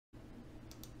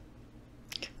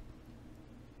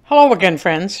Hello again,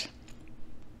 friends.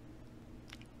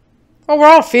 Well, we're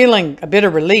all feeling a bit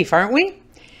of relief, aren't we?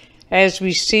 As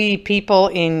we see people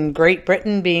in Great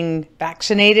Britain being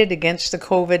vaccinated against the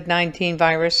COVID-19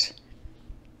 virus.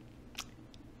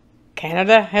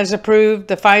 Canada has approved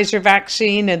the Pfizer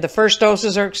vaccine, and the first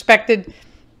doses are expected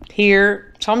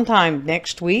here sometime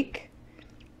next week.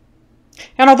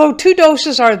 And although 2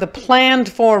 doses are the planned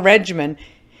for regimen,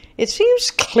 it seems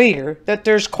clear that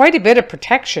there's quite a bit of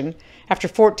protection after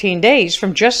 14 days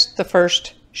from just the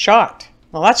first shot.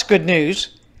 Well, that's good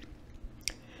news.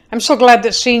 I'm so glad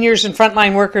that seniors and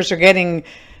frontline workers are getting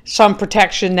some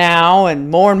protection now, and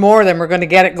more of them are going to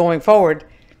get it going forward.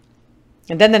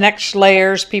 And then the next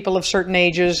layers, people of certain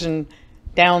ages and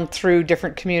down through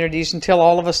different communities until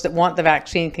all of us that want the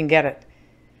vaccine can get it.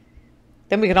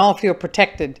 Then we can all feel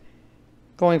protected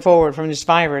going forward from this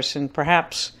virus, and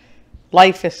perhaps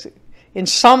life is, in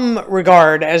some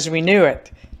regard as we knew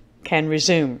it, can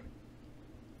resume.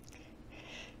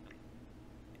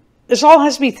 This all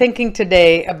has me thinking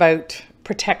today about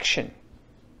protection.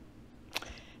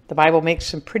 The Bible makes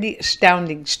some pretty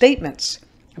astounding statements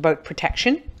about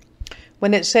protection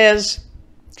when it says,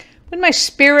 "When my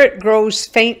spirit grows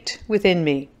faint within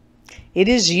me, it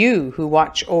is you who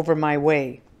watch over my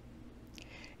way.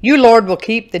 You, Lord, will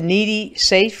keep the needy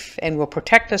safe and will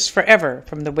protect us forever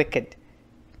from the wicked."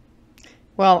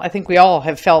 Well, I think we all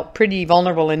have felt pretty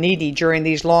vulnerable and needy during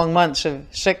these long months of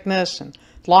sickness and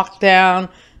lockdown,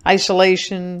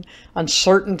 isolation,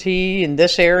 uncertainty in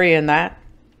this area and that.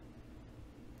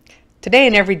 Today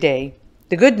and every day,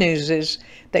 the good news is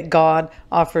that God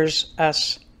offers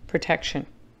us protection.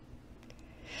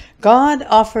 God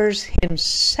offers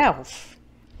Himself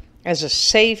as a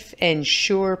safe and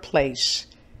sure place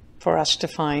for us to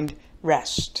find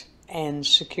rest and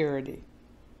security.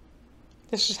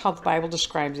 This is how the Bible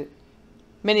describes it.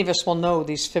 Many of us will know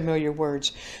these familiar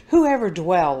words. "Whoever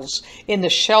dwells in the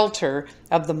shelter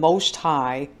of the Most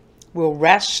High will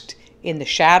rest in the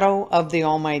shadow of the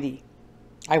Almighty.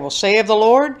 I will say of the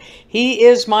Lord, He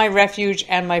is my refuge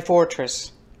and my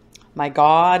fortress, my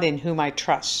God in whom I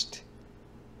trust."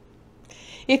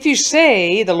 If you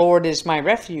say, "The Lord is my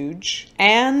refuge,"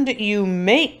 and you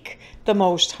make the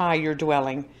Most High your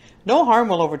dwelling, no harm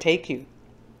will overtake you.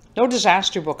 No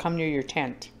disaster will come near your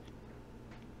tent.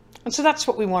 And so that's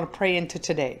what we want to pray into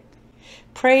today.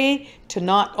 Pray to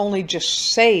not only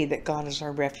just say that God is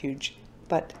our refuge,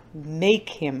 but make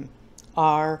Him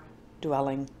our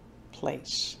dwelling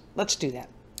place. Let's do that.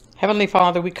 Heavenly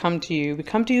Father, we come to you. We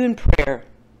come to you in prayer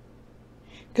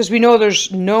because we know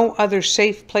there's no other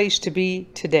safe place to be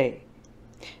today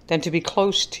than to be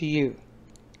close to you.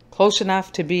 Close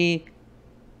enough to be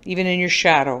even in your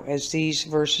shadow, as these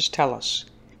verses tell us.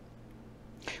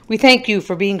 We thank you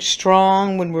for being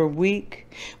strong when we're weak.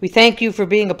 We thank you for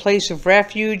being a place of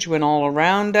refuge when all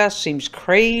around us seems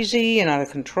crazy and out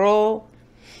of control.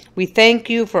 We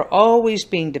thank you for always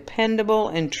being dependable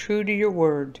and true to your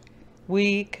word.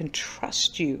 We can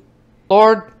trust you.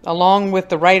 Lord, along with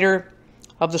the writer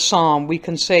of the psalm, we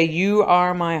can say, "You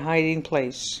are my hiding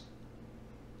place.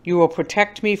 You will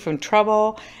protect me from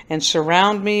trouble and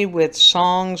surround me with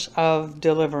songs of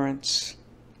deliverance."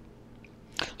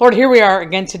 Lord, here we are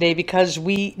again today because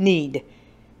we need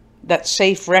that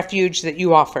safe refuge that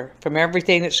you offer from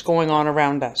everything that's going on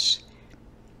around us.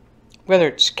 Whether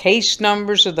it's case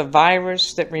numbers of the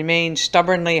virus that remain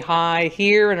stubbornly high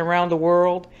here and around the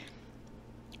world,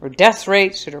 or death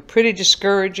rates that are pretty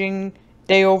discouraging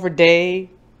day over day.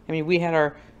 I mean, we had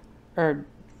our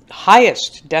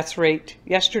highest death rate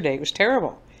yesterday. It was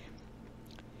terrible.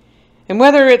 And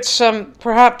whether it's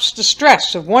perhaps the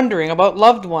stress of wondering about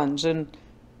loved ones and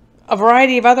a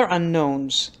variety of other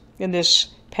unknowns in this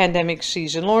pandemic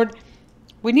season. Lord,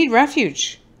 we need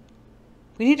refuge.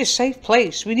 We need a safe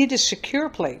place. We need a secure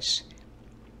place.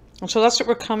 And so that's what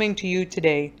we're coming to you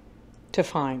today to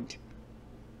find.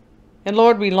 And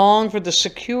Lord, we long for the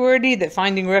security that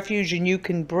finding refuge in you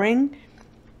can bring.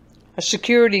 A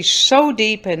security so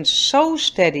deep and so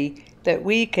steady that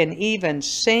we can even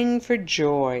sing for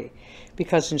joy.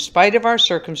 Because in spite of our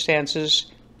circumstances,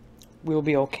 we'll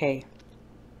be okay.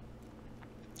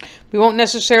 We won't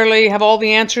necessarily have all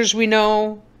the answers we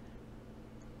know.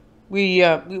 We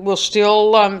will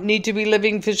still need to be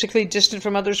living physically distant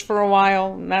from others for a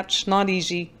while, and that's not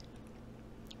easy.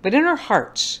 But in our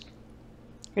hearts,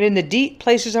 and in the deep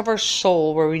places of our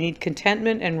soul where we need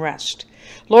contentment and rest,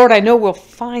 Lord, I know we'll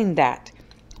find that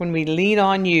when we lean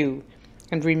on you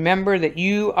and remember that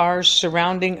you are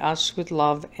surrounding us with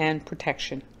love and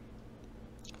protection.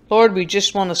 Lord, we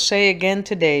just want to say again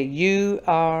today, you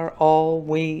are all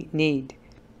we need.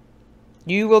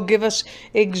 You will give us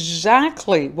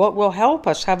exactly what will help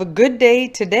us have a good day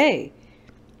today.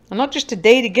 And not just a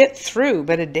day to get through,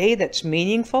 but a day that's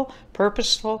meaningful,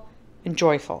 purposeful, and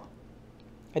joyful.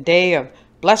 A day of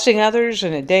blessing others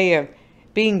and a day of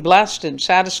being blessed and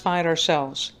satisfied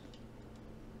ourselves.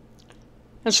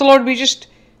 And so, Lord, we just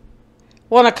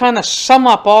want to kind of sum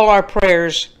up all our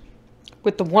prayers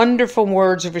with the wonderful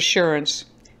words of assurance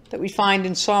that we find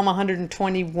in Psalm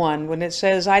 121 when it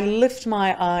says, I lift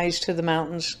my eyes to the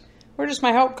mountains. Where does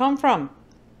my help come from?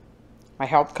 My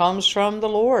help comes from the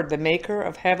Lord, the maker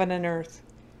of heaven and earth.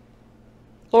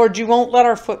 Lord, you won't let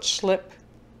our foot slip.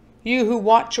 You who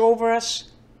watch over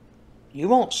us, you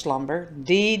won't slumber.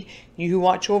 Indeed, you who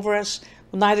watch over us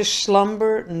will neither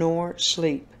slumber nor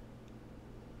sleep.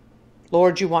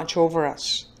 Lord, you watch over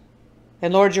us.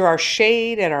 And Lord, you're our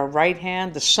shade at our right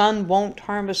hand. The sun won't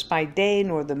harm us by day,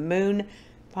 nor the moon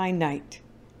by night.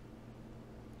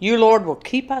 You, Lord, will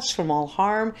keep us from all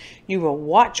harm. You will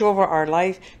watch over our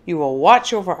life. You will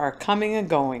watch over our coming and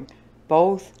going,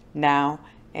 both now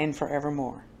and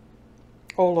forevermore.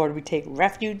 Oh, Lord, we take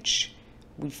refuge.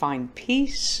 We find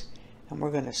peace, and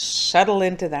we're going to settle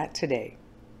into that today.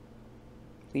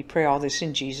 We pray all this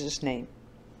in Jesus' name.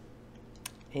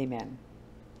 Amen.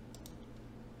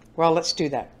 Well, let's do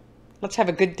that. Let's have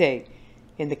a good day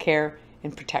in the care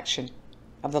and protection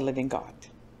of the living God.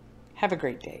 Have a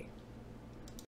great day.